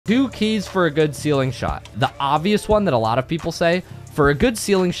2 keys for a good ceiling shot. The obvious one that a lot of people say, for a good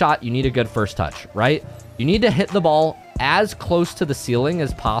ceiling shot, you need a good first touch, right? You need to hit the ball as close to the ceiling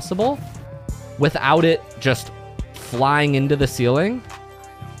as possible without it just flying into the ceiling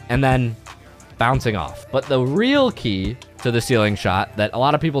and then bouncing off. But the real key to the ceiling shot that a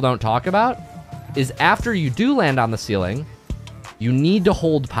lot of people don't talk about is after you do land on the ceiling, you need to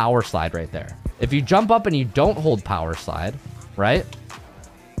hold power slide right there. If you jump up and you don't hold power slide, right?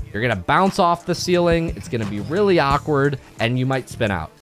 You're gonna bounce off the ceiling, it's gonna be really awkward, and you might spin out.